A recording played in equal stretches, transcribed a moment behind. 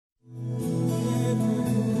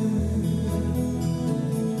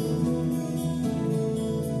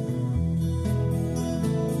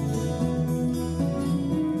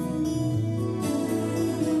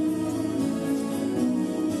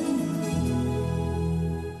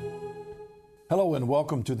Hello and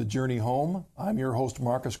welcome to The Journey Home. I'm your host,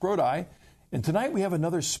 Marcus Grodi, and tonight we have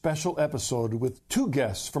another special episode with two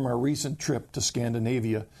guests from our recent trip to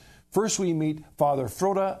Scandinavia. First, we meet Father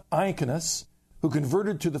Frode Eikenes, who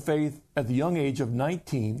converted to the faith at the young age of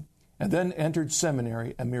 19 and then entered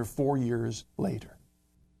seminary a mere 4 years later.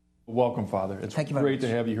 Welcome, Father. It's great to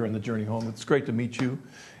have you here on The Journey Home. It's great to meet you,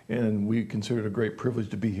 and we consider it a great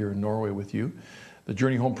privilege to be here in Norway with you. The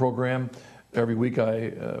Journey Home program, every week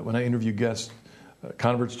when I interview guests,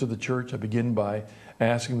 converts to the church, I begin by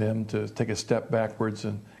asking them to take a step backwards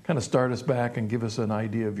and kind of start us back and give us an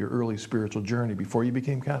idea of your early spiritual journey before you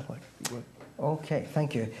became Catholic. Okay,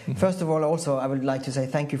 thank you. First of all, also, I would like to say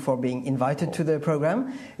thank you for being invited to the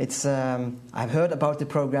program. It's I've heard about the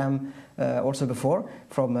program also before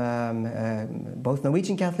from both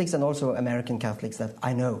Norwegian Catholics and also American Catholics that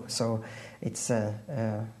I know. So it's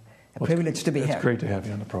a privilege to be here. It's great to have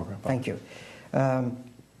you on the program. Thank you.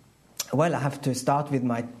 Well, I have to start with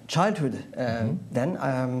my childhood then.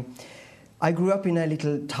 I grew up in a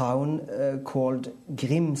little town called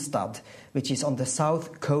Grimstad, which is on the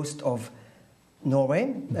south coast of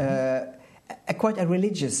Norway, quite a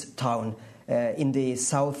religious town in the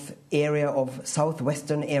southwestern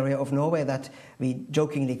area of Norway that we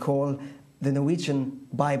jokingly call the Norwegian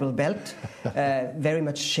Bible Belt, very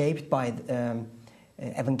much shaped by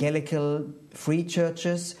evangelical free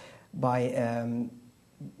churches, by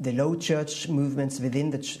the low church movements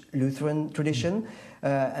within the Lutheran tradition,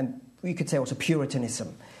 and we could say also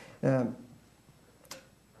Puritanism.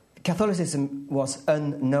 Catholicism was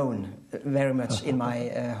unknown very much in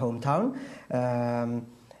my hometown.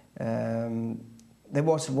 There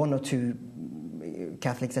was one or two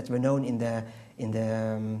Catholics that were known in the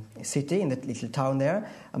city, in the little town there.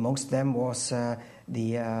 Amongst them was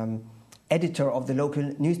the editor of the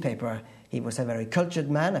local newspaper. He was a very cultured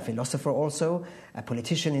man, a philosopher also, a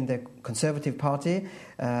politician in the Conservative Party,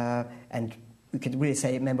 and we could really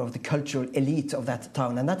say a member of the cultural elite of that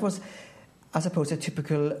town. And that was, I suppose, a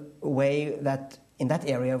typical way that in that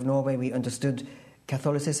area of Norway we understood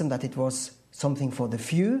Catholicism, that it was something for the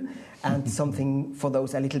few and something for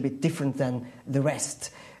those a little bit different than the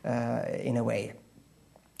rest, in a way.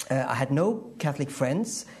 I had no Catholic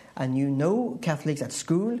friends. I knew no Catholics at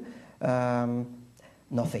school,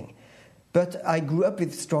 nothing. But I grew up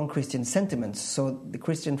with strong Christian sentiments, so the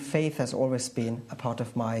Christian faith has always been a part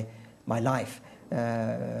of my life.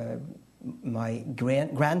 My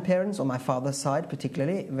grandparents, on my father's side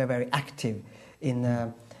particularly, were very active in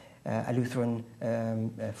a Lutheran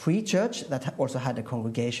free church that also had a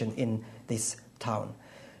congregation in this town.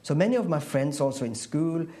 So many of my friends also in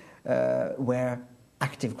school were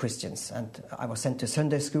active Christians, and I was sent to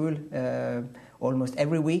Sunday school almost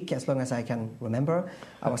every week, as long as I can remember.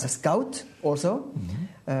 I was a scout also,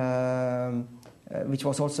 which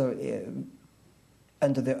was also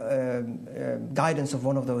under the guidance of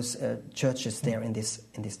one of those churches there in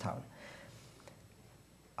this town.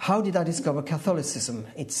 How did I discover Catholicism?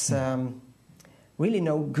 It's really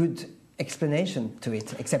no good explanation to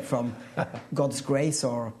it, except from God's grace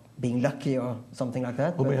or being lucky or something like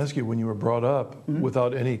that. Let me ask you, when you were brought up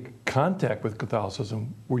without any contact with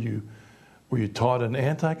Catholicism, were you taught an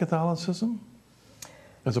anti-Catholicism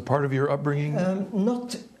as a part of your upbringing?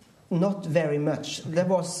 Not very much. There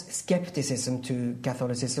was skepticism to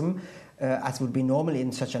Catholicism, as would be normal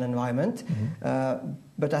in such an environment.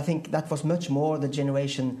 But I think that was much more the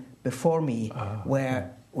generation before me,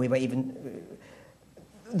 where we were even...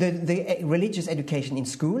 The religious education in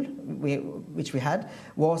school, which we had,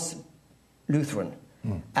 was Lutheran.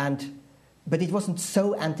 But it wasn't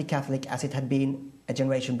so anti-Catholic as it had been a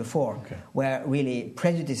generation before, where really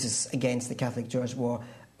prejudices against the Catholic Church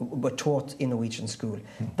were taught in Norwegian school.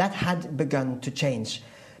 That had begun to change.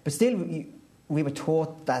 But still, we were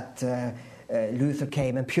taught that Luther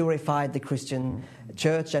came and purified the Christian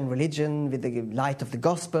church and religion with the light of the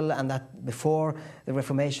gospel, and that before the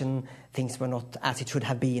Reformation things were not as it should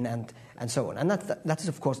have been, and so on. And that is,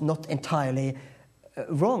 of course, not entirely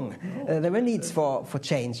wrong. There were needs for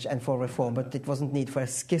change and for reform, but it wasn't need for a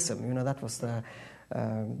schism. You know, that was the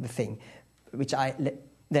thing, which I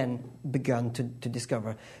then begun to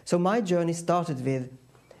discover. So my journey started with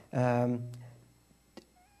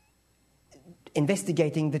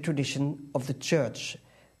investigating the tradition of the church,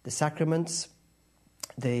 the sacraments,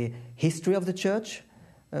 the history of the church,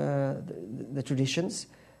 the traditions.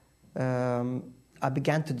 I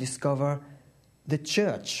began to discover the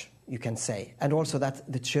church, you can say, and also that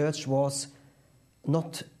the church was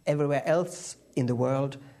not everywhere else in the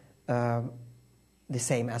world the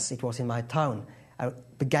same as it was in my town. I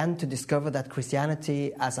began to discover that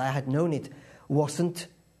Christianity, as I had known it, wasn't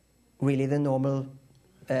really the normal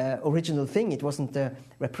original thing. It wasn't a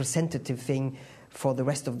representative thing for the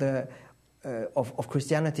rest of the of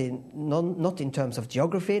Christianity, not in terms of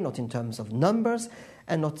geography, not in terms of numbers,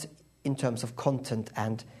 and not in terms of content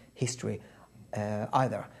and history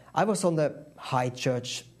either. I was on the high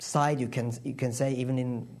church side, you can say, even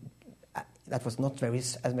in that was not a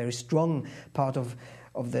very strong part of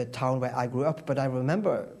the town where I grew up, but I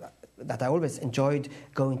remember that I always enjoyed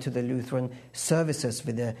going to the Lutheran services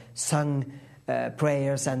with the sung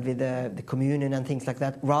prayers and with the communion and things like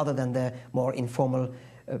that, rather than the more informal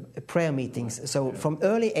prayer meetings. So from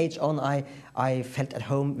early age on, I felt at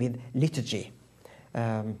home with liturgy.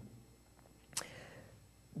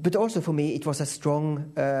 But also for me, it was a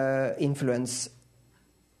strong influence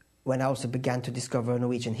when I also began to discover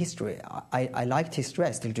Norwegian history. I liked history,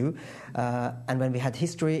 I still do. And when we had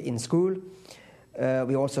history in school,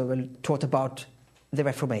 we also were taught about the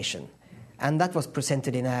Reformation. And that was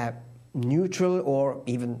presented in a neutral or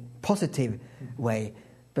even positive way.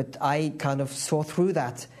 But I kind of saw through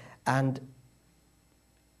that and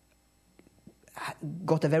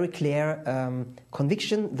got a very clear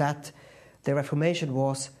conviction that the Reformation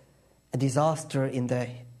was a disaster in the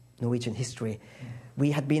Norwegian history.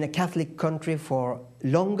 We had been a Catholic country for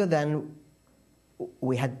longer than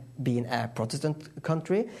we had been a Protestant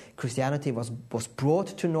country. Christianity was brought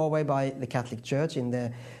to Norway by the Catholic Church in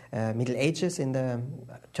the Middle Ages, in the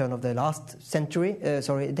turn of the last century,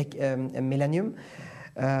 millennium.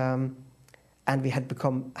 And we had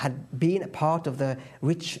been a part of the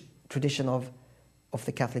rich tradition of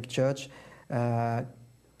the Catholic Church,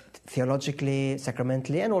 theologically,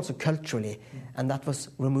 sacramentally, and also culturally. And that was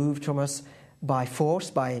removed from us by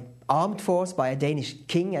force, by armed force, by a Danish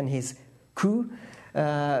king and his coup.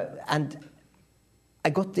 And I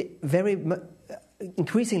got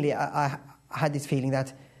increasingly, I had this feeling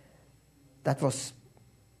that was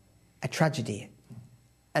a tragedy.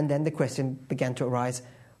 And then the question began to arise,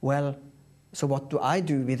 well, so what do I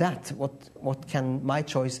do with that? What can my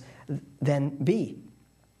choice then be?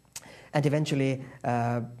 And eventually,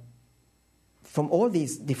 from all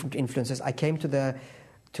these different influences, I came to the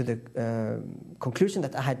conclusion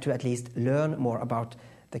that I had to at least learn more about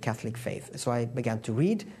the Catholic faith. So I began to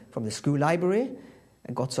read from the school library.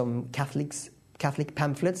 I got some Catholic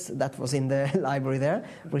pamphlets that was in the library there,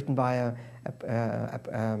 written by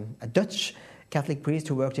a Dutch Catholic priest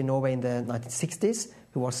who worked in Norway in the 1960s,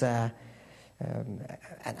 who was an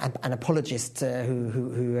apologist,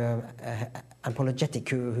 apologetic,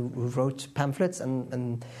 who wrote pamphlets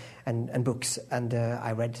and books. And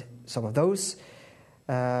I read some of those.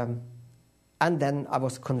 And then I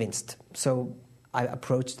was convinced. So I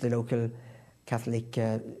approached the local Catholic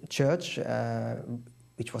church,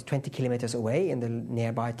 which was 20 kilometers away in the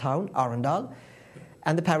nearby town, Arendal,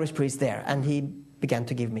 and the parish priest there. And he began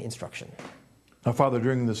to give me instruction. Now, Father,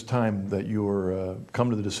 during this time that you were come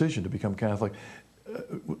to the decision to become Catholic,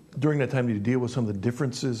 during that time did you deal with some of the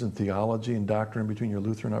differences in theology and doctrine between your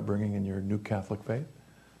Lutheran upbringing and your new Catholic faith?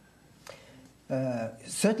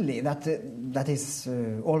 Certainly, that is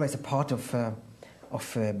always a part of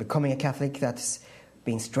becoming a Catholic. That's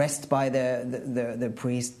being stressed by the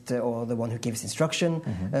priest or the one who gives instruction.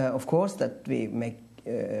 Of course, that we make.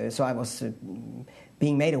 So I was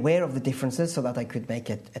being made aware of the differences so that I could make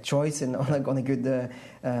a choice on a good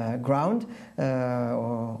ground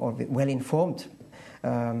or well informed.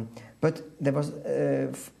 But there was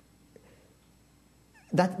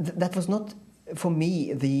that was not for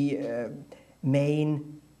me the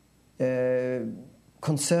main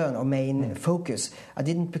concern or main focus. I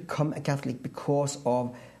didn't become a Catholic because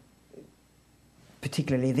of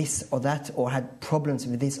particularly this or that, or had problems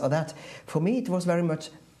with this or that. For me, it was very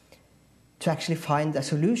much to actually find a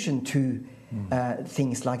solution to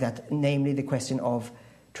things like that, namely the question of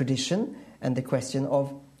tradition and the question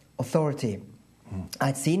of authority.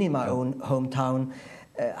 I'd seen in my own hometown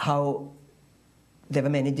how there were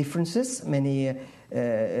many differences, many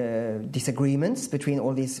disagreements between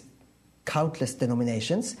all these countless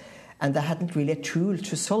denominations, and they hadn't really a tool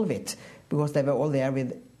to solve it, because they were all there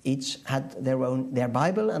with each had their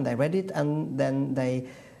Bible, and they read it, and then they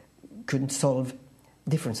couldn't solve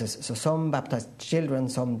differences. So some baptized children,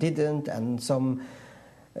 some didn't, and some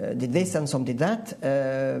did this and some did that.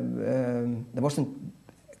 There wasn't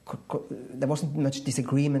much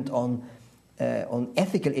disagreement on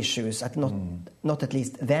ethical issues, not at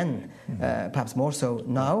least then, perhaps more so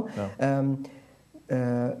now.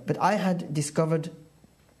 But I had discovered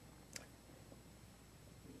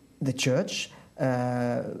the church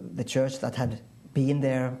that had been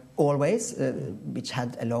there always, which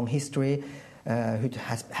had a long history,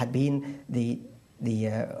 had been the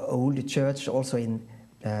old church also in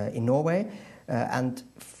Norway, and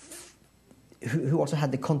who also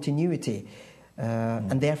had the continuity,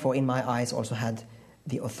 and therefore, in my eyes, also had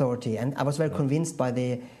the authority. And I was very convinced by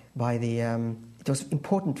the. It was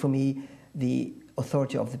important for me, the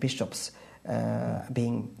authority of the bishops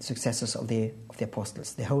being successors of the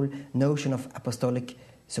apostles. The whole notion of apostolic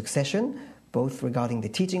succession, both regarding the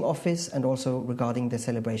teaching office and also regarding the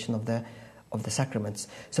celebration of the sacraments.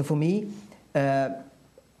 So for me, there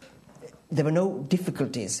were no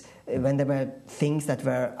difficulties when there were things that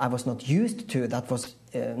I was not used to, that was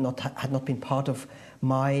had not been part of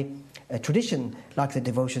my tradition, like the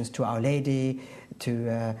devotions to Our Lady,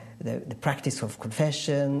 to the practice of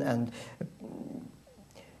confession, and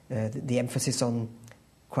the emphasis on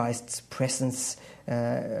Christ's presence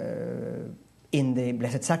in the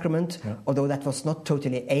Blessed Sacrament, although that was not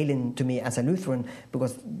totally alien to me as a Lutheran,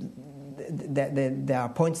 because there are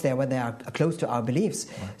points there where they are close to our beliefs.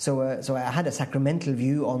 Right. So I had a sacramental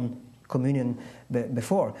view on communion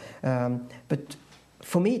before. But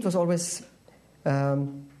for me it was always,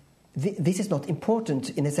 this is not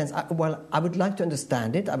important in a sense. I would like to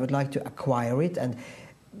understand it, I would like to acquire it and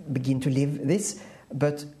begin to live this,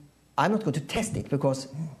 but I'm not going to test it, because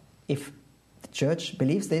if the Church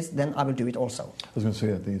believes this, then I will do it also. I was going to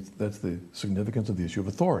say that's the significance of the issue of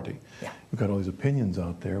authority. Yeah. We've got all these opinions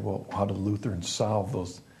out there. Well, how do Lutherans solve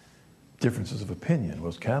those differences of opinion? Well,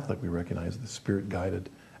 as Catholic, we recognize the Spirit-guided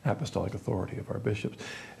apostolic authority of our bishops.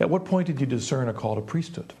 At what point did you discern a call to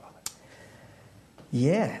priesthood, Father?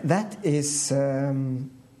 Yeah, that is an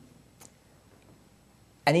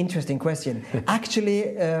interesting question.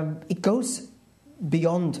 Actually, it goes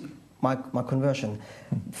beyond my conversion.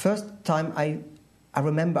 First time I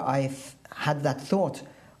remember I had that thought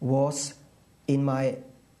was in my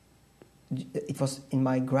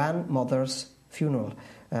grandmother's funeral,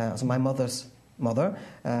 so my mother's mother,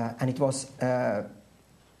 and it was a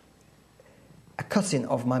cousin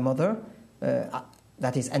of my mother,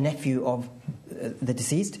 that is a nephew of the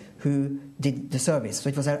deceased, who did the service. So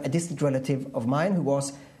it was a distant relative of mine who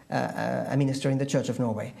was a minister in the Church of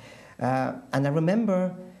Norway. And I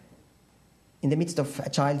remember, in the midst of a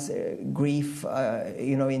child's grief,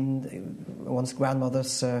 in one's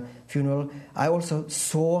grandmother's funeral, I also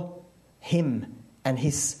saw him and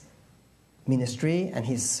his ministry and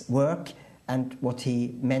his work and what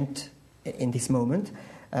he meant in this moment.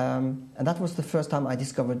 And that was the first time I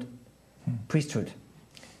discovered priesthood.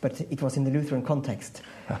 But it was in the Lutheran context.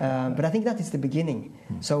 But I think that is the beginning.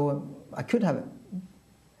 So I could have...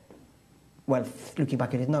 Well, looking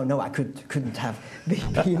back at it, no, I couldn't have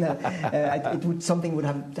been. Something would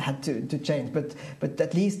have had to change. But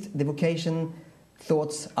at least the vocation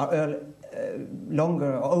thoughts are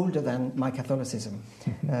longer or older than my Catholicism,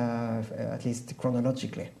 at least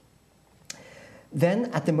chronologically. Then,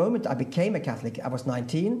 at the moment I became a Catholic, I was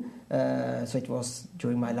 19, so it was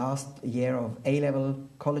during my last year of A-level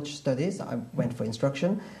college studies. I went for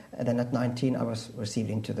instruction, and then at 19 I was received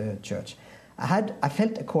into the church. I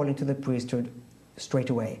felt a calling to the priesthood straight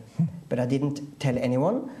away, but I didn't tell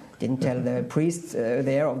anyone, didn't tell the priest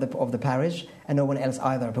there of the parish, and no one else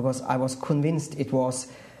either, because I was convinced it was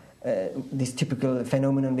this typical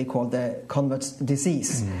phenomenon we call the convert's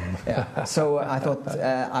disease. Yeah. So I thought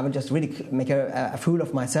I would just really make a fool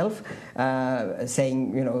of myself,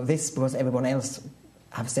 saying this because everyone else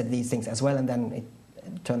have said these things as well, and then it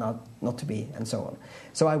turned out not to be, and so on.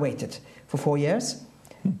 So I waited for 4 years.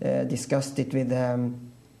 Discussed it with.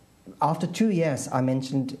 After 2 years, I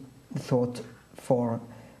mentioned the thought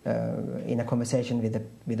in a conversation with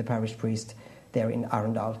the parish priest there in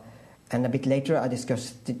Arendal, and a bit later I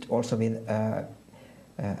discussed it also with a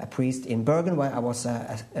priest in Bergen, where I was.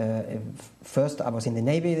 First, I was in the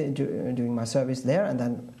Navy doing my service there, and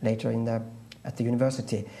then later at the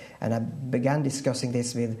university, and I began discussing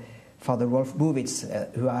this with Father Rolf Bowitz,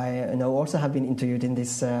 who I know also have been interviewed in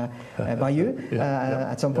this by you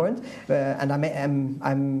at some point. And I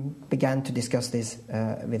began to discuss this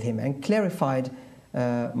with him and clarified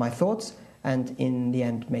my thoughts, and in the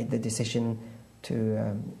end made the decision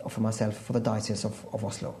to offer myself for the Diocese of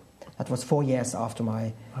Oslo. That was 4 years after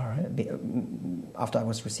after I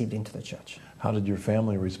was received into the church. How did your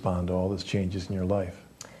family respond to all these changes in your life?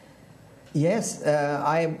 Yes,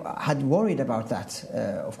 I had worried about that,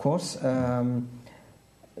 of course. One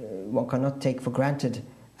cannot take for granted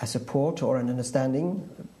a support or an understanding.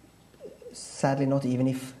 Sadly, not even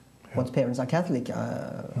if one's parents are Catholic,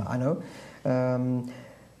 I know.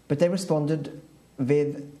 But they responded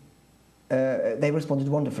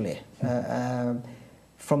wonderfully.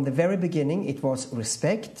 From the very beginning, it was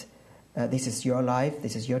respect. This is your life.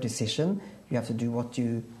 This is your decision. You have to do what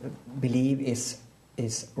you believe is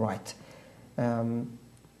right.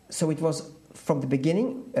 So it was from the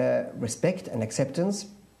beginning, respect and acceptance.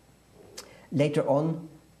 Later on,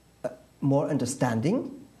 more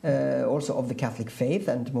understanding also of the Catholic faith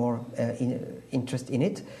and more interest in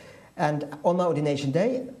it. And on my ordination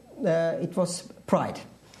day, it was pride.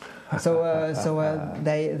 So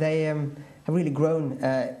they have really grown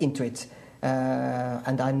into it.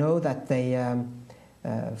 And I know that they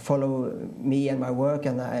follow me and my work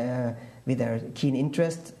and with their keen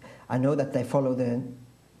interest. I know that they follow the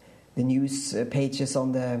news pages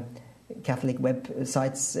on the Catholic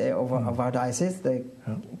websites of our diocese, the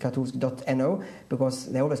katolsk.no,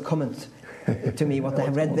 because they always comment to me what they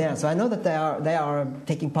have read there. So I know that they are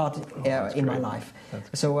taking part in my life.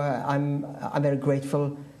 So I'm very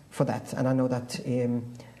grateful for that, and I know that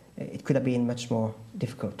it could have been much more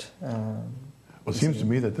difficult. Well, it seems to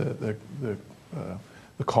me that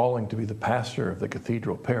the calling to be the pastor of the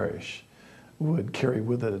cathedral parish would carry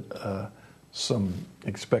with it some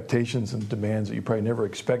expectations and demands that you probably never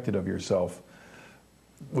expected of yourself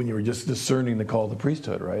when you were just discerning the call of the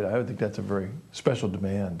priesthood, right? I would think that's a very special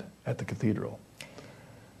demand at the cathedral.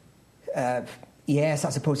 Yes, I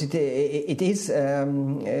suppose it is. Are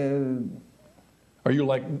you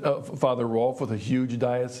like Father Rolf with a huge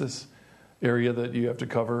diocese area that you have to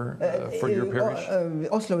cover for your parish?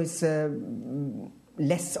 Oslo is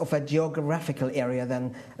less of a geographical area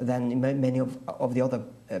than many of the other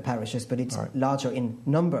parishes, but it's larger in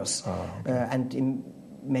numbers and in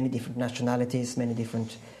many different nationalities, many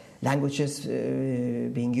different languages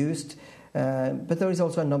being used. But there is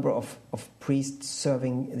also a number of priests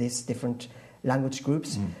serving these different language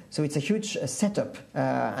groups. So it's a huge setup,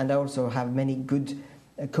 and I also have many good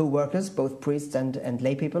co-workers, both priests and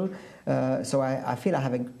lay people. So I feel I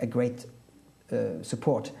have a great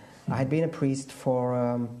support. I had been a priest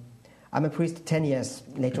I'm a priest 10 years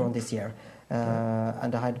later on this year,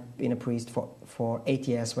 and I had been a priest for 8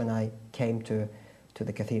 years when I came to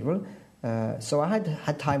the cathedral. So I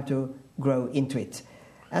had time to grow into it.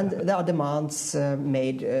 And there are demands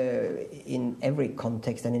made in every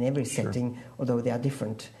context and in every setting, although they are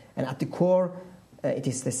different. And at the core, it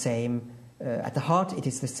is the same. At the heart, it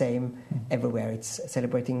is the same everywhere. It's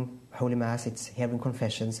celebrating Holy Mass, it's hearing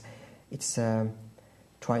confessions, it's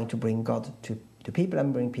trying to bring God to people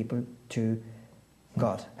and bring people to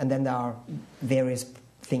God. And then there are various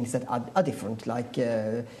things that are different, like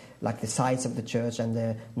the size of the church and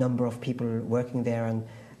the number of people working there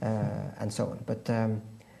and so on. But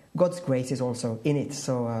God's grace is also in it.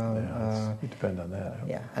 So you depend on that.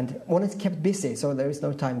 Yeah, and one is kept busy, so there is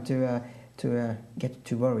no time to get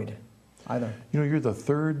too worried either. You know, you're the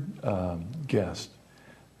third guest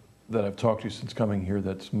that I've talked to since coming here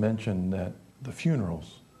that's mentioned that the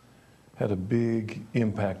funerals had a big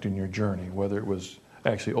impact in your journey, whether it was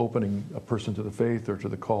actually opening a person to the faith or to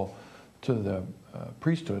the call to the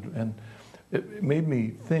priesthood. And it made me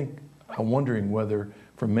think, I'm wondering whether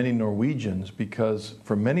for many Norwegians, because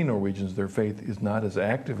for many Norwegians their faith is not as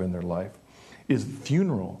active in their life, is the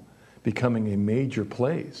funeral becoming a major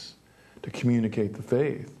place to communicate the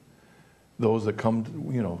faith. Those that come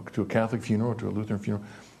to a Catholic funeral, to a Lutheran funeral,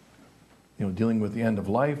 dealing with the end of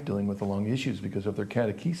life, dealing with the long issues because of their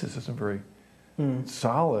catechesis isn't very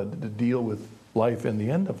solid to deal with life and the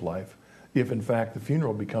end of life, if in fact the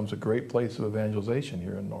funeral becomes a great place of evangelization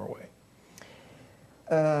here in Norway.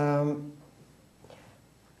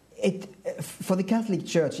 For the Catholic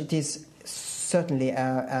Church, it is certainly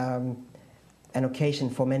an occasion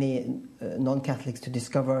for many non-Catholics to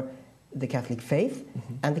discover the Catholic faith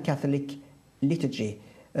and the Catholic liturgy.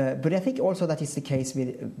 But I think also that is the case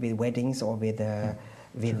with weddings or with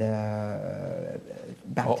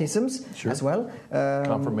baptisms as well.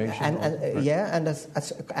 Confirmation.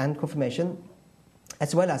 And confirmation,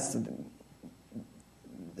 as well as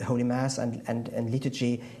Holy Mass and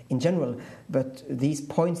liturgy in general. But these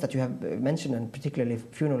points that you have mentioned, and particularly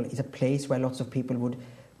funeral, is a place where lots of people would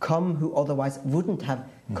come who otherwise wouldn't have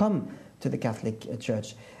come to the Catholic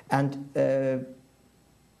Church. And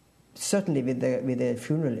certainly with the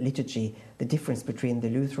funeral liturgy, the difference between the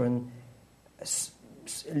Lutheran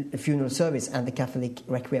funeral service and the Catholic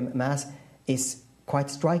Requiem Mass is quite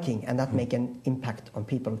striking, and that make an impact on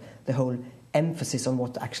people. The whole emphasis on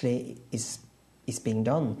what actually is being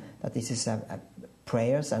done, that this is a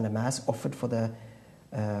prayers and a Mass offered for the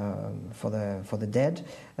dead,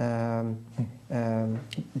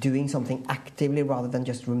 doing something actively rather than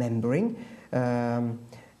just remembering.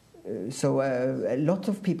 So a lot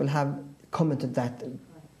of people have commented that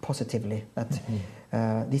positively, that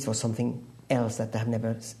this was something else that they have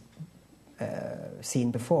never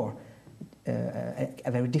seen before,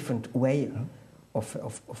 a very different way of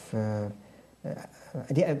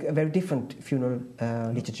a very different funeral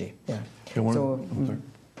liturgy. Yeah. I was going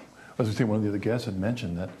to say, one of the other guests had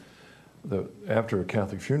mentioned that after a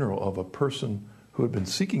Catholic funeral of a person who had been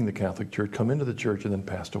seeking the Catholic Church, come into the church and then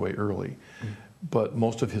passed away early. But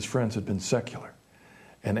most of his friends had been secular.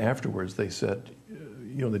 And afterwards they said,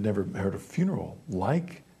 they'd never heard a funeral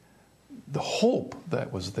like the hope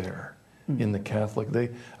that was there in the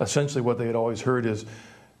Catholic. Essentially what they had always heard is,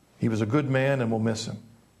 he was a good man and we'll miss him.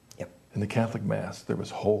 Yep. In the Catholic Mass, there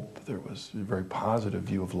was hope. There was a very positive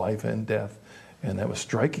view of life and death. And that was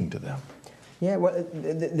striking to them. Yeah, well,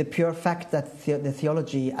 the pure fact that the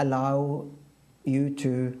theology allow you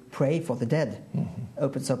to pray for the dead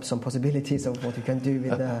opens up some possibilities of what you can do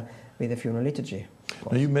with the funeral liturgy.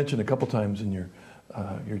 Now, you mentioned a couple times in your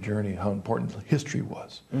journey how important history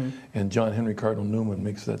was. And John Henry Cardinal Newman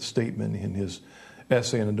makes that statement in his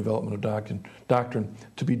essay on the development of doctrine,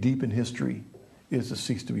 to be deep in history is to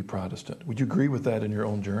cease to be Protestant. Would you agree with that in your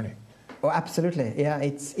own journey? Oh, absolutely. Yeah,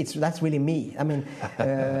 that's really me. I mean,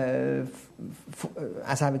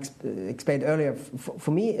 as I've explained earlier,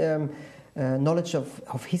 for me, knowledge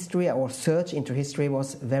of history or search into history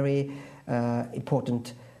was very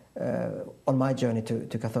important on my journey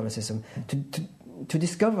to Catholicism. To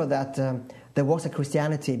discover that there was a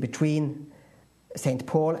Christianity between Saint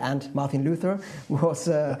Paul and Martin Luther was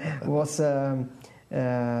it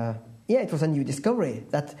was a new discovery,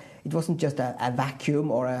 that it wasn't just a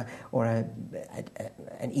vacuum or an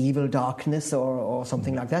evil darkness or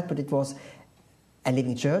something like that, but it was a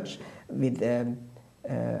living church with a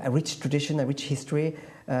rich tradition, a rich history,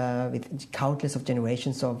 with countless of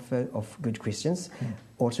generations of good Christians,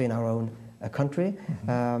 also in our own country.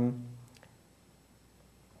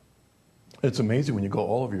 It's amazing when you go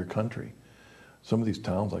all over your country. Some of these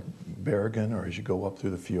towns like Bergen, or as you go up through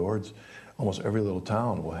the fjords, almost every little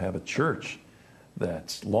town will have a church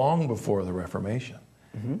that's long before the Reformation.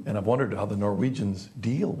 And I've wondered how the Norwegians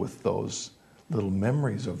deal with those little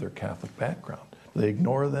memories of their Catholic background. Do they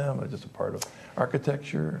ignore them? Are they just a part of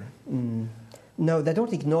architecture? No, they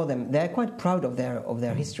don't ignore them. They're quite proud of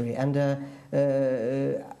their history. And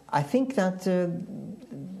I think that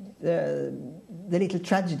the little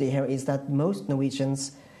tragedy here is that most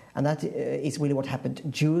Norwegians, and that is really what happened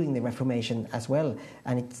during the Reformation as well,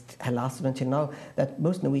 and it has lasted until now, that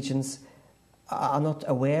most Norwegians are not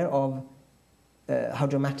aware of how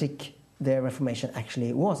dramatic the Reformation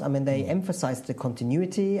actually was. I mean, they emphasized the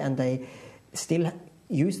continuity, and they still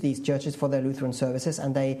use these churches for their Lutheran services,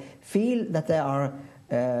 and they feel that they are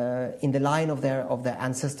in the line of their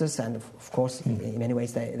ancestors, and of course, in many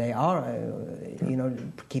ways, they are,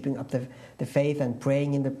 keeping up the faith and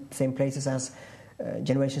praying in the same places as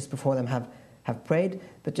generations before them have prayed.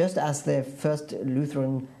 But just as the first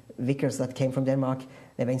Lutheran vicars that came from Denmark,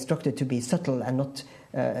 they were instructed to be subtle and not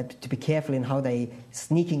to be careful in how they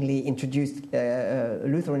sneakingly introduced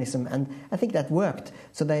Lutheranism, and I think that worked.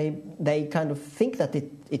 So they kind of think that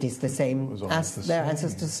it is the same as their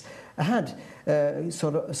ancestors had.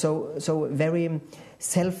 So very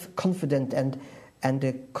self-confident and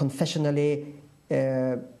confessionally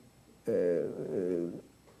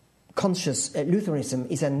conscious. Lutheranism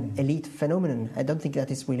is an elite phenomenon. I don't think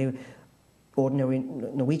that is really ordinary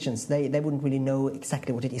Norwegians. They wouldn't really know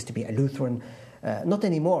exactly what it is to be a Lutheran. Not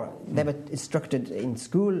anymore. They were instructed in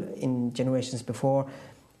school in generations before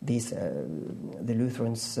these the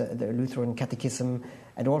Lutheran catechism,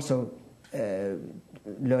 and also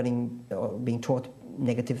learning or being taught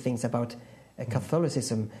negative things about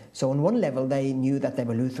Catholicism. So on one level, they knew that they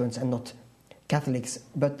were Lutherans and not Catholics,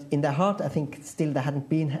 but in their heart, I think still there hadn't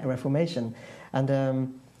been a Reformation, and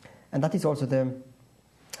that is also the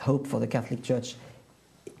hope for the Catholic Church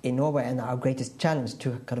in Norway, and our greatest challenge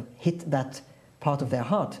to kind of hit that part of their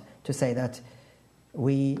heart, to say that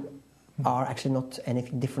we are actually not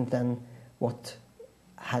anything different than what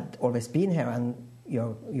had always been here, and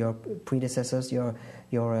your predecessors, your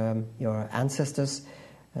ancestors,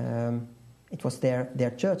 it was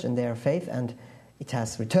their church and their faith, and it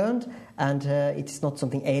has returned, and it's not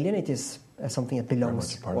something alien, it is something that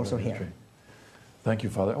belongs also here. Thank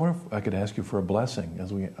you, Father. I wonder if I could ask you for a blessing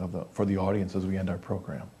for the audience as we end our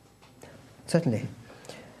program. Certainly.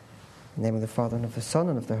 In the name of the Father, and of the Son,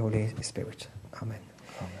 and of the Holy Spirit. Amen.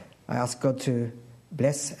 Amen. I ask God to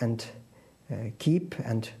bless and keep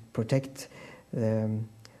and protect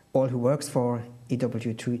all who works for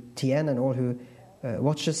EWTN and all who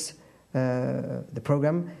watches the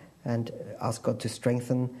program, and ask God to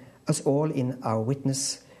strengthen us all in our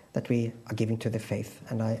witness that we are giving to the faith.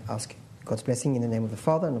 And I ask God's blessing in the name of the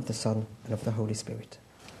Father, and of the Son, and of the Holy Spirit.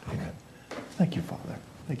 Amen. Thank you, Father.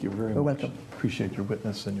 Thank you very much. You're welcome. Appreciate your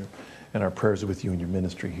witness and and our prayers are with you and your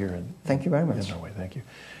ministry here Thank you very much. in Norway. Thank you.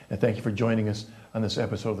 And thank you for joining us on this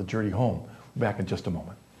episode of The Journey Home. Back in just a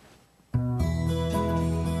moment.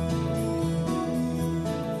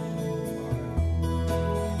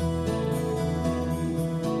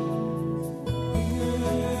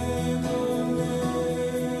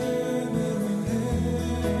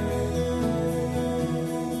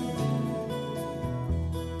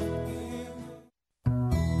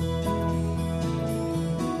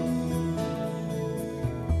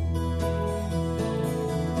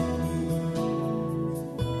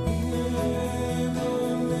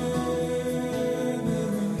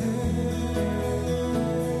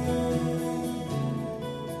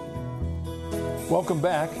 Welcome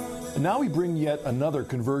back. And now we bring yet another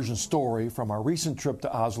conversion story from our recent trip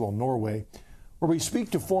to Oslo, Norway, where we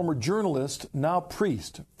speak to former journalist, now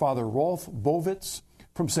priest, Father Rolf Bowitz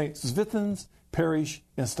from St. Svithin's Parish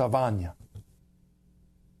in Stavanger.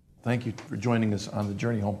 Thank you for joining us on the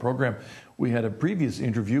Journey Home program. We had a previous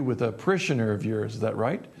interview with a parishioner of yours, is that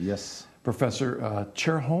right? Yes. Professor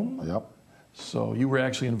Cherholm? Yep. So you were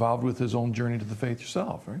actually involved with his own journey to the faith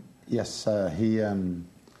yourself, right? Yes,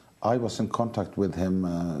 I was in contact with him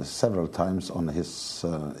several times on his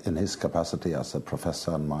in his capacity as a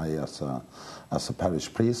professor and as a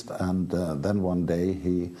parish priest. And then one day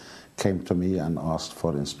he came to me and asked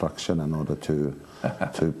for instruction in order to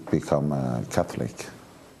become a Catholic.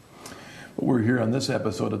 We're here on this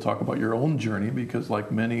episode to talk about your own journey because,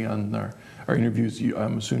 like many on our interviews,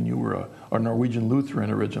 I'm assuming you were a Norwegian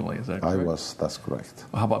Lutheran originally. Is that correct? I was. That's correct.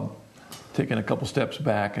 How about taking a couple steps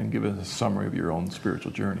back and give us a summary of your own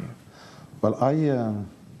spiritual journey? Well,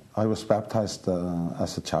 I was baptized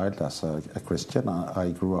as a child as a Christian.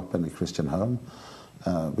 I grew up in a Christian home.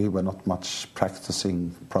 We were not much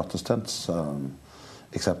practicing Protestants,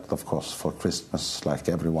 except, of course, for Christmas, like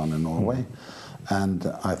everyone in Norway. And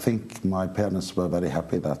I think my parents were very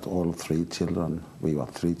happy that all three children, we were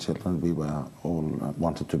all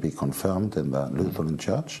wanted to be confirmed in the Lutheran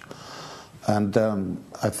Church. And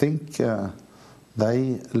I think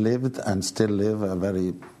they lived and still live a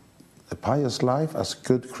very pious life as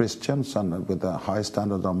good Christians and with a high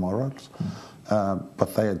standard of morals,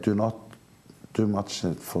 but they do not do much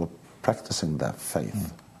for practicing their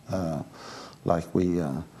faith, like we.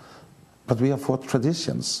 But we are for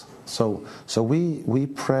traditions. So we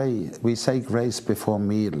pray, we say grace before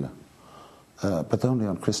meal, but only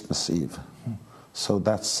on Christmas Eve. So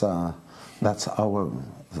that's our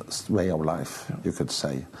way of life, you could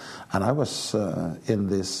say. And I was in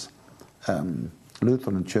this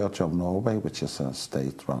Lutheran Church of Norway, which is a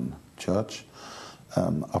state-run church,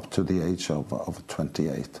 up to the age of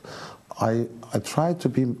 28. I tried to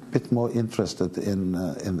be a bit more interested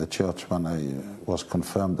in the church when I was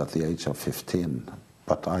confirmed at the age of 15,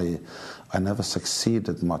 but I never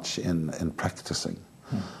succeeded much in practicing.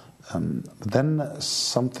 Then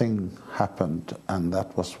something happened, and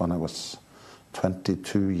that was when I was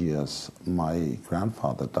 22 years. My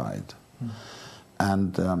grandfather died,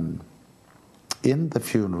 and in the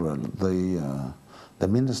funeral, the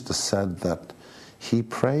minister said that he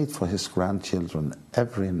prayed for his grandchildren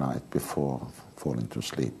every night before falling to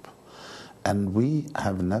sleep, and we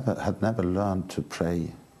had never learned to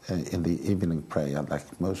pray in the evening prayer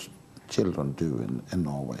like most children do in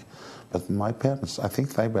Norway. But my parents, I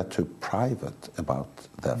think they were too private about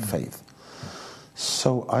their faith.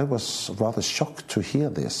 So I was rather shocked to hear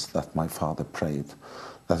this, that my grandfather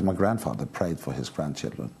prayed for his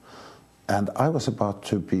grandchildren. And I was about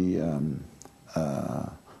to be an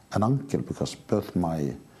uncle, because both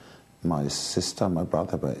my sister and my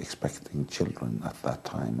brother were expecting children at that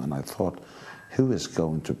time. And I thought, who is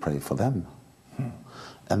going to pray for them?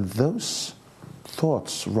 And those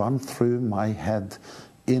thoughts run through my head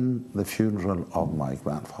in the funeral of my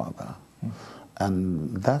grandfather.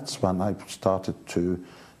 And that's when I started to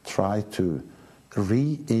try to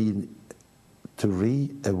re-awake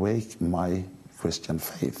my Christian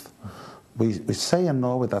faith. We say in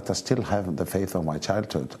Norway that I still have the faith of my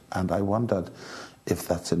childhood, and I wondered if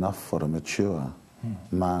that's enough for a mature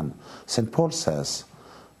man. St. Paul says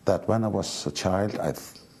that when I was a child, I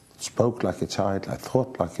spoke like a child, I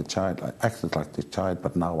thought like a child, I acted like a child,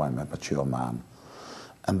 but now I'm a mature man.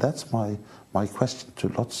 And that's my question to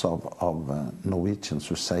lots of Norwegians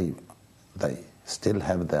who say they still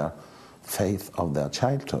have their faith of their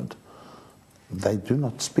childhood. They do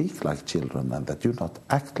not speak like children, and they do not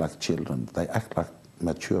act like children. They act like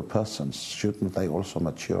mature persons. Shouldn't they also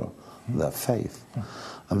mature their faith?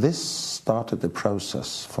 And this started a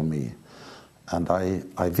process for me. And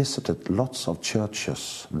I visited lots of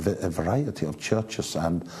churches, a variety of churches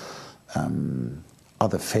and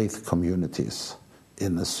other faith communities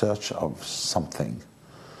in the search of something.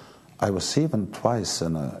 I was even twice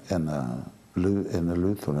in a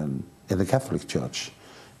Lutheran, in a Catholic church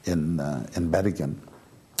in Bergen.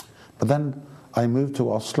 But then I moved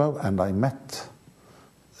to Oslo and I met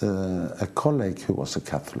a colleague who was a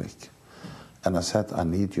Catholic. And I said, I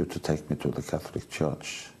need you to take me to the Catholic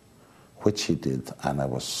church, which he did. And I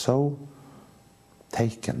was so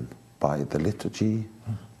taken by the liturgy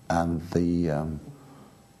and the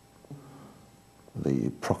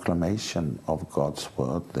proclamation of God's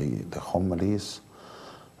word, the homilies,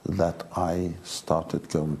 that I started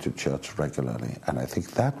going to church regularly. And I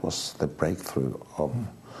think that was the breakthrough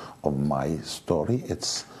of my story.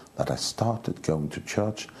 It's that I started going to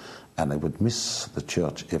church, and I would miss the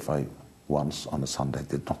church if I once on a Sunday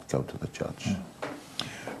did not go to the church.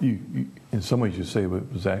 You, in some ways, you say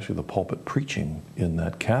it was actually the pulpit preaching in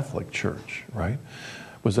that Catholic church, right?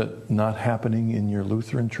 Was that not happening in your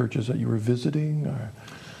Lutheran churches that you were visiting? Or?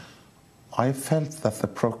 I felt that the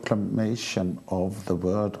proclamation of the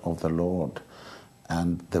word of the Lord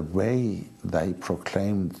and the way they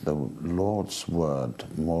proclaimed the Lord's word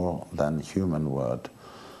more than human word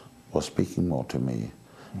was speaking more to me.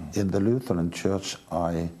 In the Lutheran church,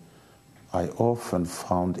 I often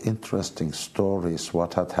found interesting stories,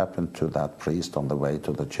 what had happened to that priest on the way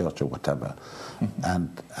to the church or whatever.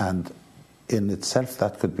 And in itself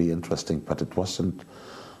that could be interesting, but it wasn't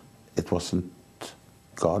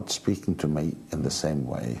God speaking to me in the same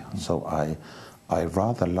way. So I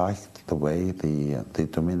rather liked the way the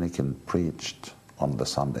Dominican preached on the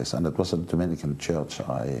Sundays, and it was a Dominican church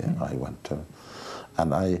I went to.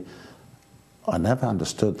 And I never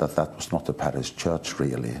understood that was not a parish church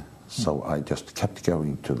really. So I just kept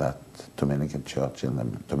going to that Dominican church in the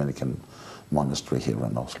Dominican monastery here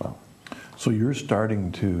in Oslo. So you're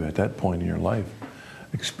starting to, at that point in your life,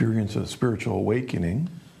 experience a spiritual awakening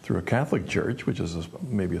through a Catholic church, which is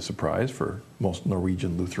maybe a surprise for most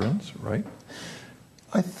Norwegian Lutherans, right?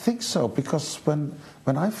 I think so, because when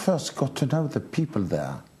I first got to know the people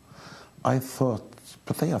there, I thought,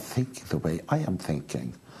 but they are thinking the way I am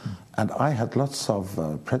thinking. And I had lots of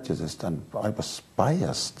prejudice, and I was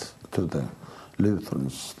biased to the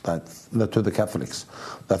Lutherans, to the Catholics,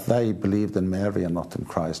 that they believed in Mary and not in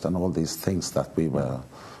Christ, and all these things that we were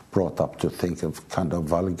brought up to think of, kind of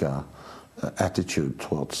vulgar attitude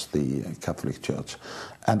towards the Catholic Church.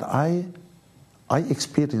 And I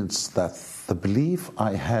experienced that the belief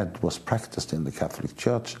I had was practiced in the Catholic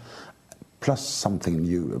Church, plus something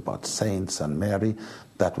new about saints and Mary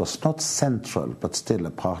that was not central, but still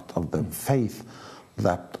a part of the faith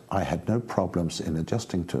that I had no problems in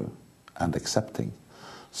adjusting to and accepting.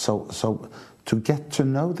 So to get to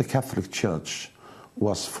know the Catholic Church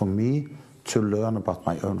was for me to learn about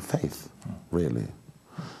my own faith, really.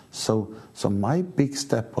 So my big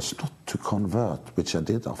step was not to convert, which I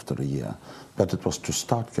did after a year, but it was to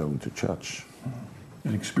start going to church.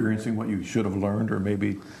 And experiencing what you should have learned, or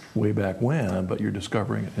maybe way back when, but you're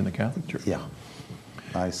discovering it in the Catholic Church. Yeah,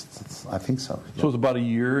 I think so. Yeah. So it was about a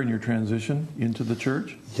year in your transition into the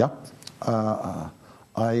church? Yeah.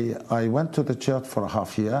 I went to the church for a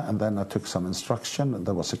half year, and then I took some instruction.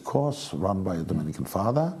 There was a course run by a Dominican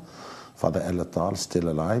father, Father Ellertal, still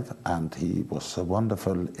alive, and he was a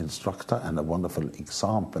wonderful instructor and a wonderful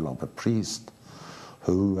example of a priest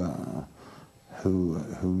who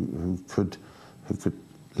could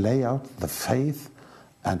lay out the faith,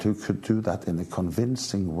 and who could do that in a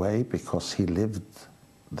convincing way because he lived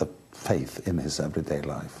the faith in his everyday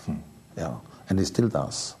life. Yeah, and he still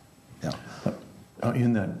does. Yeah.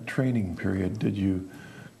 In that training period, did you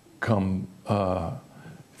come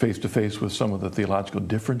face to face with some of the theological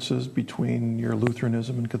differences between your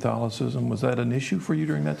Lutheranism and Catholicism? Was that an issue for you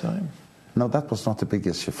during that time? No, that was not a big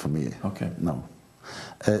issue for me. Okay. No.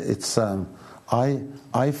 It's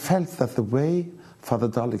I felt that the way Father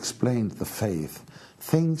Dahl explained the faith,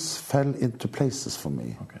 things fell into places for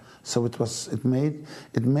me. Okay. So it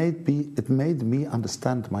made me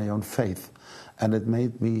understand my own faith, and it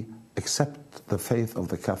made me accept the faith of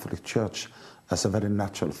the Catholic Church as a very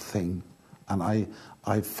natural thing. And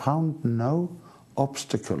I found no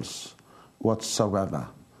obstacles whatsoever,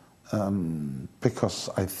 because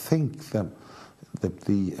I think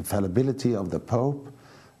the infallibility of the Pope,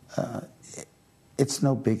 it's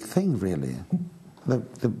no big thing really.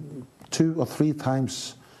 The 2 or 3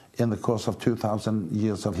 times in the course of 2,000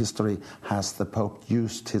 years of history has the Pope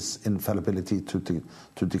used his infallibility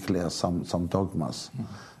to declare some dogmas.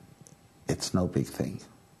 It's no big thing.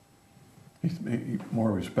 He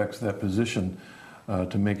more respects that position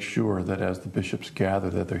to make sure that as the bishops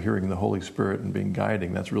gather that they're hearing the Holy Spirit and being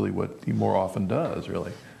guiding. That's really what he more often does,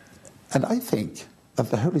 really. And I think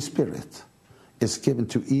that the Holy Spirit is given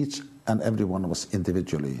to each and every one of us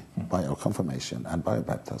individually by our confirmation and by our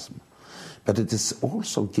baptism. But it is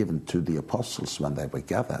also given to the apostles when they were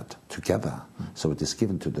gathered together. So it is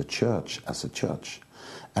given to the church as a church.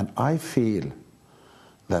 And I feel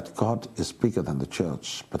that God is bigger than the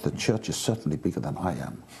church, but the church is certainly bigger than I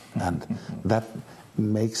am. And that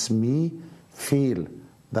makes me feel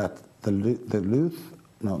that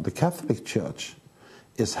the Catholic Church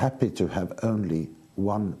is happy to have only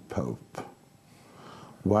one pope.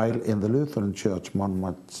 While in the Lutheran Church, one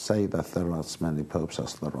might say that there are as many popes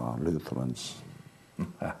as there are Lutherans.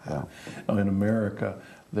 Yeah. In America,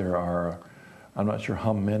 there are, I'm not sure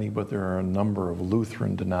how many, but there are a number of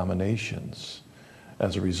Lutheran denominations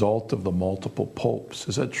as a result of the multiple popes.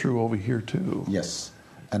 Is that true over here too? Yes,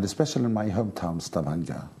 and especially in my hometown,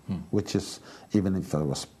 Stavanger, which is, even if I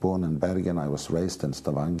was born in Bergen, I was raised in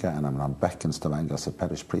Stavanger, and I'm now back in Stavanger as a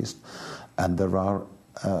parish priest. And there are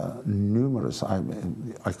numerous,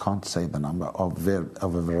 I can't say the number, of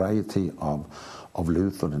a variety of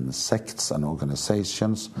Lutheran sects and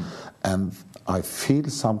organizations, and I feel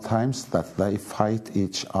sometimes that they fight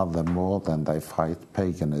each other more than they fight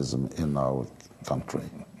paganism in our country.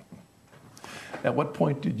 At what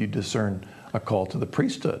point did you discern a call to the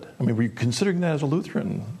priesthood? I mean, were you considering that as a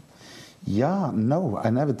Lutheran? Yeah, no, I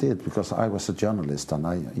never did, because I was a journalist, and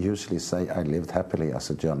I usually say I lived happily as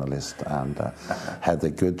a journalist and had a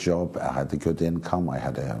good job, I had a good income, I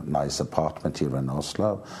had a nice apartment here in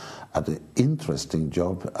Oslo, I had an interesting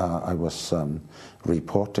job. I was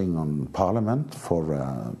reporting on Parliament for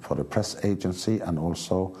a press agency and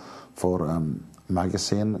also for a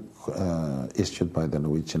magazine issued by the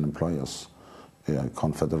Norwegian Employers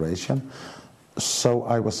Confederation. So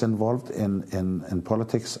I was involved in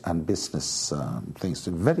politics and business things.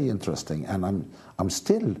 Very interesting, and I'm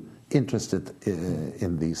still interested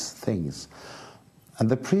in these things. And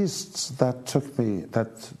the priests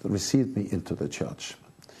that received me into the church,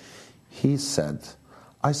 he said,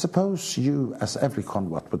 I suppose you, as every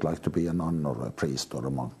convert, would like to be a nun or a priest or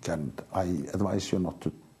a monk, and I advise you not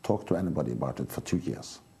to talk to anybody about it for 2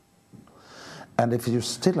 years. And if you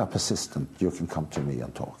still are persistent, you can come to me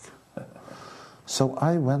and talk. So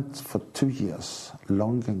I went for 2 years,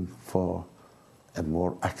 longing for a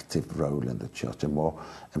more active role in the church, a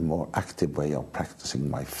more active way of practicing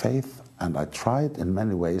my faith, and I tried in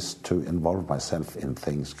many ways to involve myself in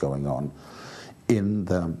things going on in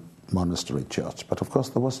the monastery church. But of course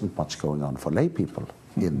there wasn't much going on for lay people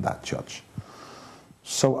in that church.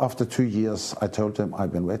 So after 2 years, I told him,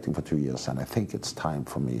 I've been waiting for 2 years, and I think it's time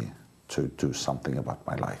for me to do something about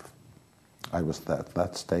my life. I was at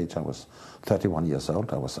that stage, I was 31 years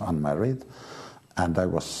old, I was unmarried, and I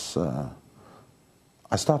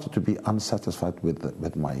started to be unsatisfied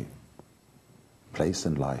with my place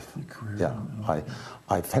in life. Yeah,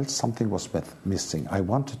 I felt something was missing. I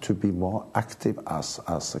wanted to be more active as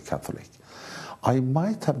a Catholic. I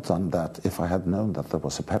might have done that if I had known that there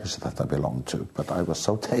was a parish that I belonged to, but I was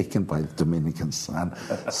so taken by the Dominicans and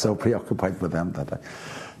so preoccupied with them that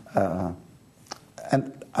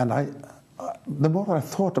the more I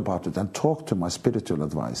thought about it and talked to my spiritual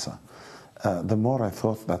advisor, the more I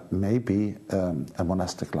thought that maybe a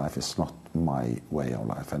monastic life is not my way of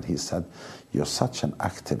life. And he said, you're such an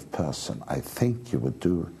active person, I think you would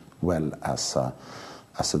do well as a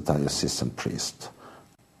diocesan priest.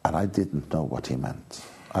 And I didn't know what he meant.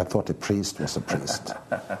 I thought a priest was a priest.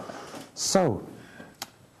 So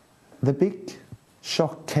the big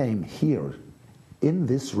shock came here in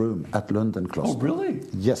this room at Lunden Kloster. Oh, really?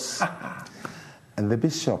 Yes. And the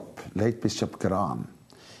bishop, late Bishop Gran,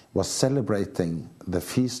 was celebrating the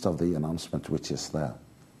Feast of the Announcement, which is the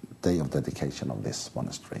day of dedication of this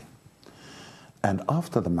monastery. And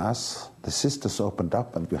after the Mass, the sisters opened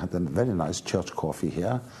up, and we had a very nice church coffee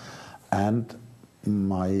here. And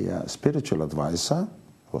my spiritual advisor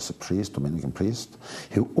was a priest, Dominican priest,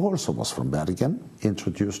 who also was from Bergen,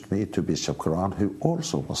 introduced me to Bishop Gran, who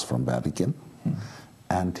also was from Bergen.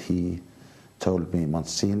 And he told me,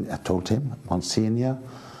 I told him, Monsignor,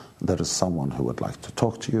 there is someone who would like to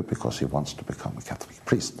talk to you because he wants to become a Catholic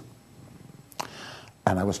priest.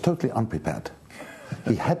 And I was totally unprepared.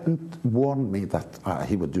 He hadn't warned me that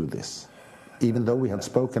he would do this, even though we had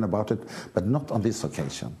spoken about it, but not on this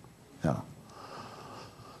occasion. Yeah.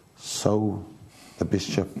 So the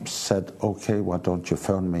bishop said, okay, why don't you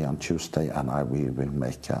phone me on Tuesday, and we will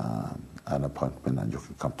make an appointment and you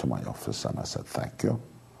can come to my office. And I said, thank you.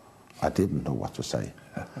 I didn't know what to say.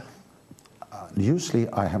 Usually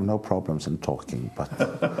I have no problems in talking, but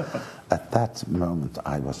at that moment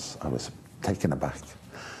I was taken aback.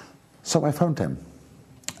 So I phoned him,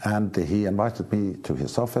 and he invited me to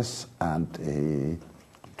his office, and he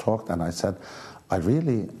talked, and I said, I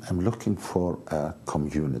really am looking for a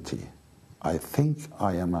community. I think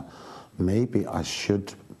maybe I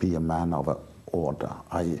should be a man of an order.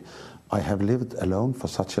 I have lived alone for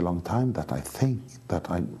such a long time that I think that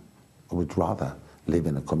I would rather live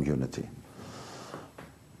in a community.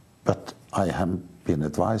 But I have been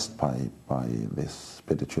advised by this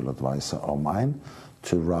spiritual advisor of mine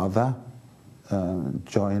to rather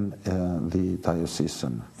join the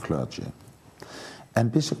diocesan clergy. And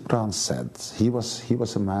Bishop Grant said he was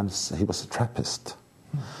a Trappist,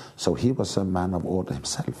 so he was a man of order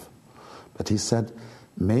himself. But he said,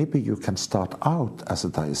 maybe you can start out as a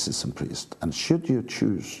diocesan priest, and should you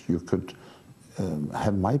choose, you could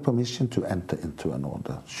have my permission to enter into an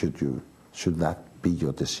order, should that be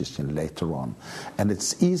your decision later on. And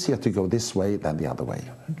it's easier to go this way than the other way.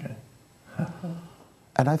 Okay.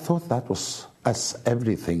 And I thought that was, as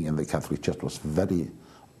everything in the Catholic Church, was very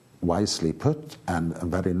wisely put and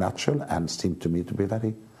very natural, and seemed to me to be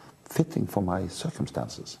very fitting for my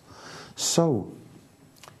circumstances. So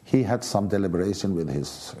he had some deliberation with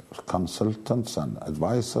his consultants and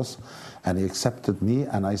advisors, and he accepted me,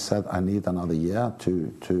 and I said I need another year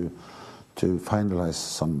to finalize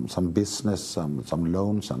some business, some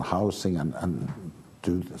loans and housing, and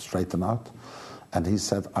to straighten out. And he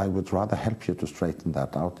said, I would rather help you to straighten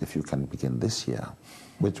that out if you can begin this year,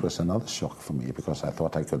 which was another shock for me, because I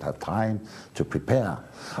thought I could have time to prepare.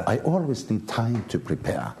 I always need time to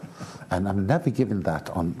prepare, and I'm never given that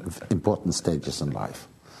on important stages in life.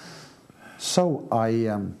 So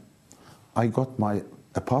I got my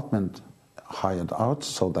apartment hired out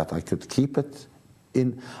so that I could keep it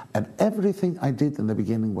in, and everything I did in the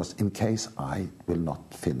beginning was in case I will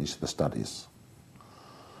not finish the studies.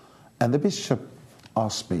 And the bishop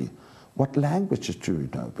asked me, what languages do you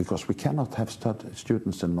know? Because we cannot have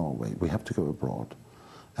students in Norway. We have to go abroad.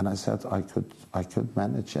 And I said I could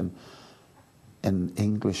manage in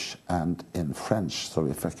English and in French. So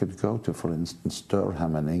if I could go to, for instance,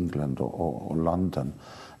 Durham in England or London,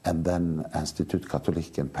 and then Institut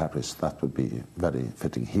Catholique in Paris, that would be very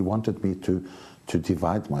fitting. He wanted me to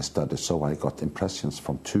divide my studies, so I got impressions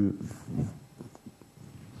from two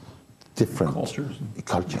different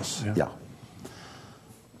cultures. Yeah.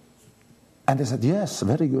 And he said, yes,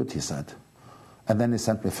 very good, he said. And then he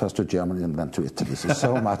sent me first to Germany and then to Italy.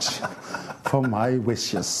 So much for my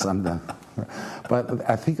wishes. And, but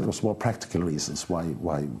I think it was more practical reasons why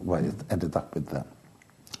it ended up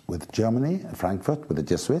with Germany, Frankfurt, with the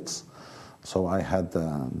Jesuits. So I had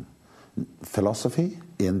philosophy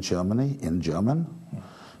in Germany, in German,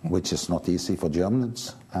 which is not easy for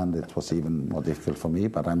Germans, and it was even more difficult for me,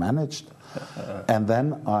 but I managed. And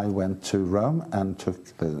then I went to Rome and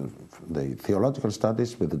took the theological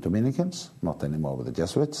studies with the Dominicans, not anymore with the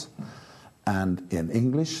Jesuits, and in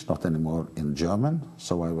English, not anymore in German.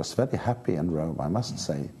 So I was very happy in Rome, I must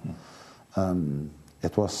say.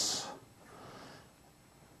 It was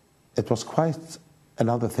quite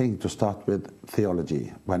another thing to start with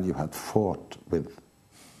theology when you had fought with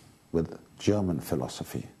German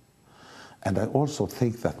philosophy. And I also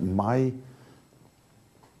think that my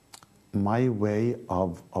way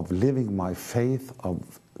of living my faith,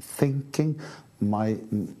 of thinking, my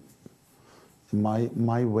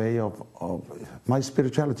way of my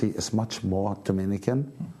spirituality is much more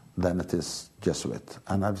Dominican than it is Jesuit.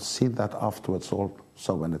 And I've seen that afterwards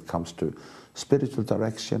also when it comes to spiritual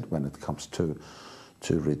direction, when it comes to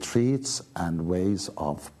retreats and ways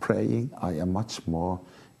of praying, I am much more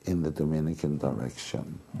in the Dominican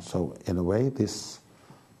direction. So in a way, this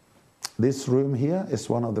room here is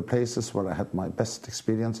one of the places where I had my best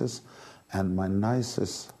experiences, and my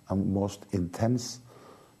nicest and most intense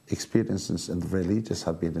experiences in the religious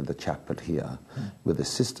have been in the chapel here, with the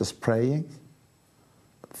sisters praying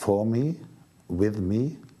for me, with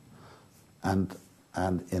me, and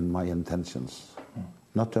in my intentions.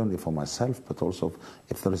 Not only for myself, but also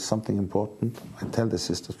if there is something important, I tell the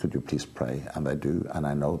sisters, could you please pray? And they do, and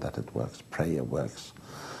I know that it works. Prayer works.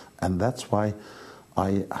 And that's why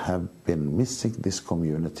I have been missing this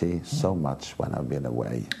community so much when I've been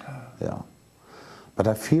away. Yeah. But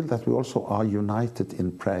I feel that we also are united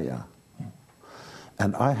in prayer.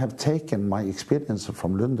 And I have taken my experience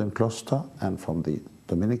from Lunden Kloster and from the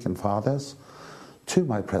Dominican Fathers to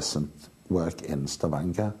my present work in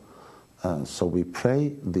Stavanger. So we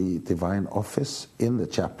pray the divine office in the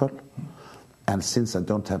chapel, and since I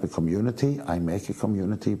don't have a community, I make a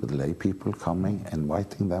community with lay people coming,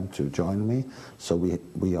 inviting them to join me. So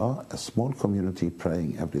we are a small community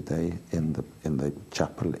praying every day in the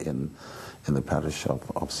chapel in the parish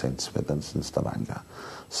of St. Swithun's in Stavanger.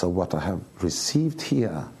 So what I have received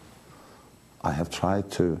here, I have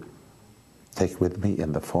tried to take with me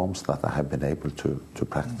in the forms that I have been able to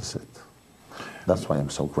practice it. That's why I'm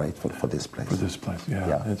so grateful for this place. For this place,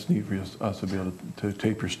 yeah. It's neat for us to be able to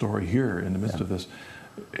tape your story here in the midst of this.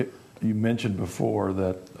 You mentioned before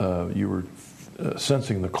that you were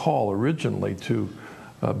sensing the call originally to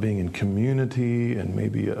being in community and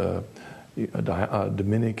maybe a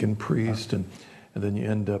Dominican priest, and then you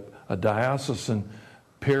end up a diocesan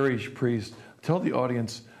parish priest. Tell the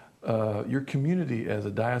audience, your community as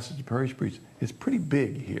a diocesan parish priest is pretty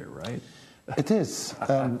big here, right? It is.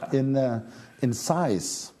 In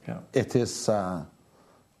size, it is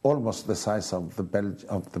almost the size of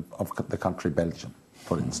the country Belgium,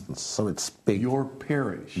 for instance. So it's big. Your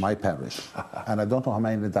parish. My parish. And I don't know how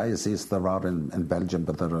many dioceses there are in Belgium,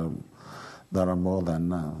 but there are more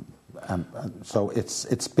than. So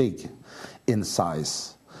it's big in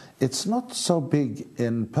size. It's not so big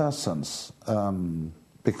in persons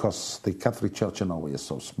because the Catholic Church in Norway is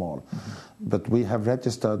so small. Mm-hmm. But we have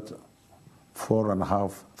registered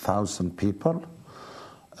 4,500 people,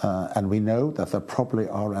 and we know that there probably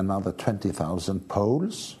are another 20,000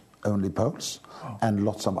 Poles, only Poles, and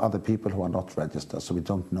lots of other people who are not registered. So we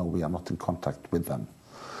don't know, we are not in contact with them,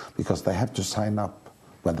 because they have to sign up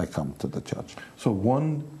when they come to the church. So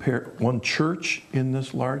one church in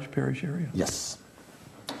this large parish area? Yes,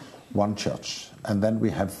 one church. And then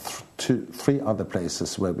we have three other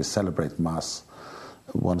places where we celebrate Mass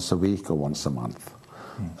once a week or once a month.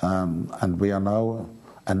 And we are now,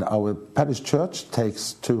 and our parish church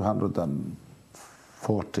takes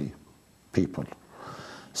 240 people.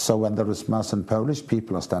 So when there is Mass in Polish,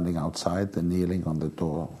 people are standing outside and kneeling on the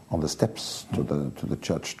door, on the steps to the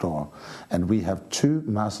church door. And we have 2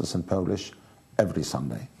 Masses in Polish every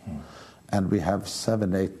Sunday. And we have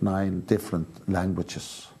 7, 8, 9 different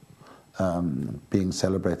languages being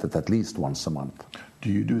celebrated at least once a month.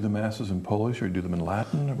 Do you do the Masses in Polish or do you do them in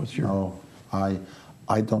Latin? Or what's your... No,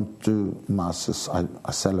 I don't do Masses, I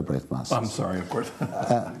celebrate Masses. I'm sorry, of course.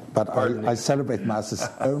 But I celebrate Masses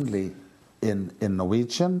only in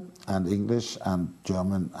Norwegian and English and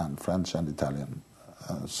German and French and Italian.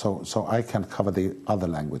 So I can cover the other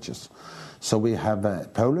languages. So we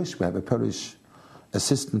have Polish, we have a Polish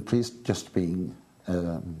assistant priest just being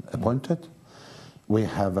appointed. We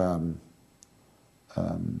have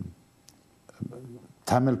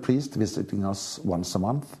Tamil priest visiting us once a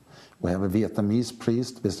month. We have a Vietnamese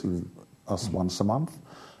priest visiting us once a month,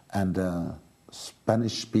 and a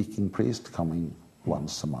Spanish-speaking priest coming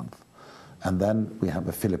once a month. And then we have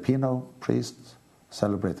a Filipino priest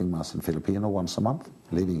celebrating Mass in Filipino once a month,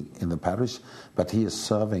 living in the parish, but he is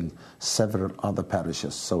serving several other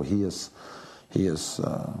parishes, so he is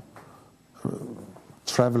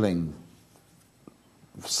traveling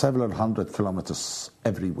several hundred kilometers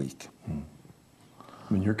every week. I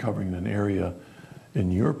mean, you're covering an area in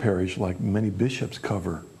your parish like many bishops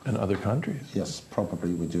cover in other countries. Yes,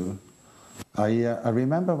 probably we do. I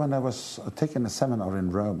remember when I was taking a seminar in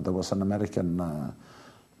Rome, there was an American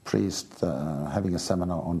priest having a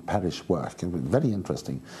seminar on parish work. It was very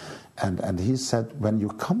interesting. And he said, when you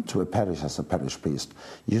come to a parish as a parish priest,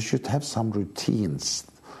 you should have some routines.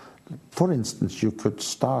 For instance, you could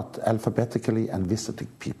start alphabetically and visiting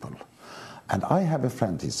people. And I have a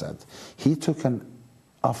friend, he said, he took an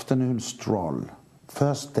afternoon stroll.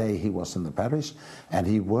 First day he was in the parish, and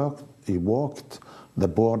he walked the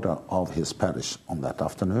border of his parish on that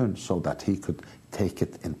afternoon so that he could take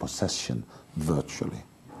it in possession virtually.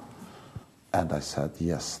 And I said,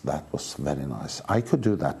 yes, that was very nice. I could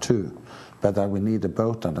do that too, but I would need a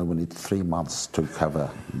boat and I would need 3 months to cover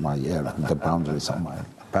my area, the boundaries of my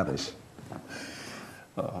parish.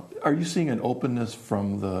 Are you seeing an openness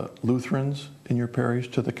from the Lutherans in your parish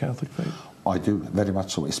to the Catholic faith? I do, very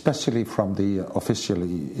much so, especially from the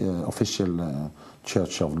official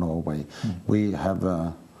Church of Norway. We have we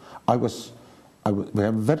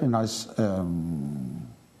have a very nice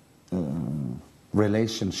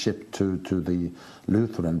relationship to the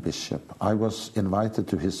Lutheran bishop. I was invited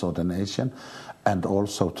to his ordination and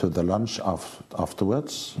also to the lunch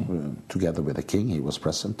afterwards, together with the king. He was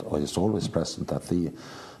present, or he's always present at the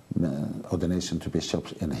ordination to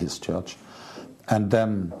bishops in his church. And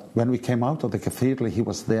when we came out of the cathedral, he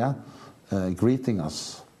was there greeting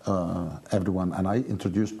us, everyone, and I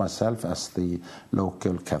introduced myself as the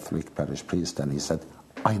local Catholic parish priest, and he said,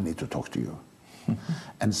 I need to talk to you.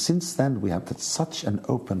 And since then, we have had such an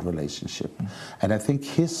open relationship. And I think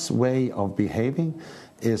his way of behaving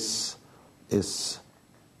is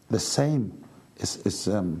the same, is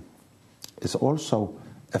also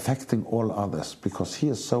affecting all others, because he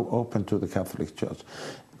is so open to the Catholic Church.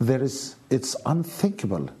 It's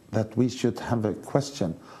unthinkable that we should have a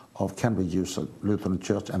question of can we use a Lutheran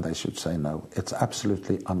church, and they should say no. It's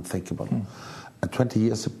absolutely unthinkable. And 20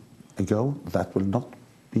 years ago, that will not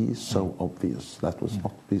be so obvious. That will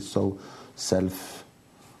not be so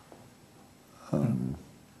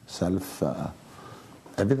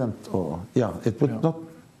self-evident, or it would not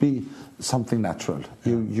be something natural.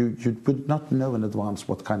 You would not know in advance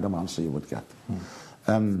what kind of answer you would get.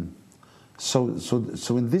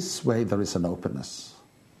 So in this way there is an openness.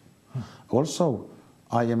 Also,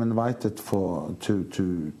 I am invited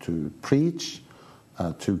to preach,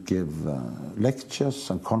 to give lectures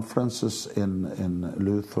and conferences in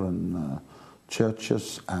Lutheran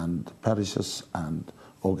churches and parishes and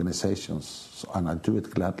organizations, and I do it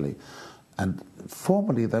gladly. And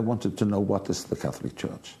formerly they wanted to know what is the Catholic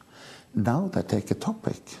Church. Now they take a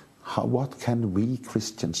topic. What can we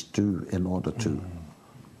Christians do in order to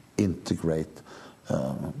integrate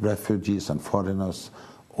refugees and foreigners,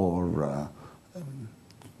 or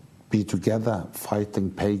be together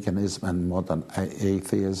fighting paganism and modern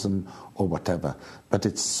atheism or whatever. But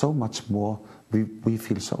it's so much more, we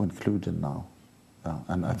feel so included now.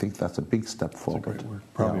 And I think that's a big step forward. That's a great word.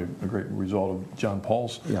 Probably a great result of John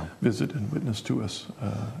Paul's visit and witness to us.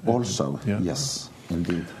 Yes,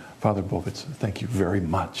 indeed. Father Bowitz, thank you very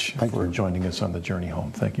much for joining us on the journey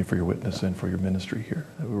home. Thank you for your witness and for your ministry here.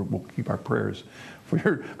 We'll keep our prayers for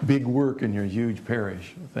your big work in your huge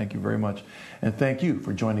parish. Thank you very much. And thank you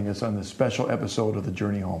for joining us on this special episode of the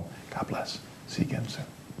Journey Home. God bless. See you again soon.